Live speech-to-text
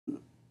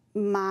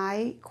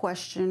My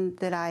question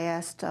that I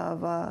asked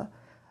of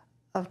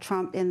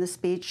Trump in the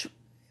speech,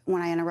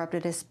 when I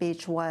interrupted his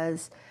speech,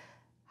 was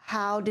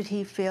how did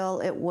he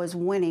feel it was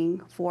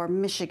winning for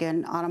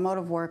Michigan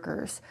automotive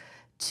workers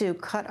to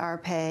cut our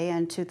pay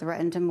and to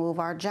threaten to move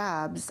our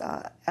jobs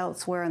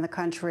elsewhere in the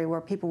country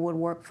where people would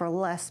work for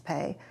less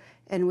pay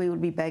and we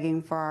would be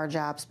begging for our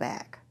jobs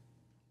back.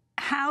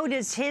 How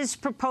does his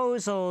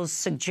proposals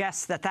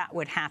suggest that that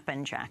would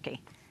happen, Jacqui?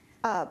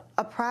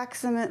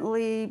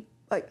 Approximately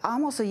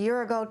almost a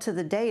year ago to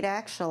the date,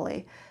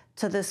 actually,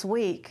 to this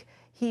week,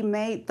 he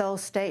made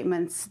those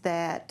statements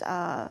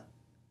that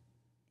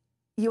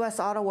U.S.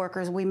 auto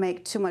workers, we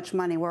make too much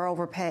money, we're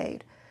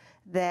overpaid,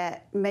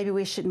 that maybe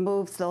we should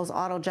move those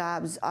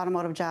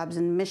automotive jobs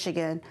in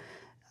Michigan,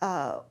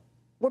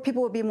 where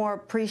people would be more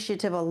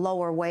appreciative of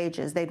lower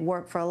wages. They'd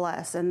work for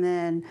less, and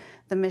then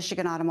the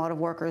Michigan automotive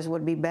workers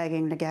would be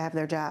begging to have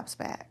their jobs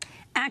back.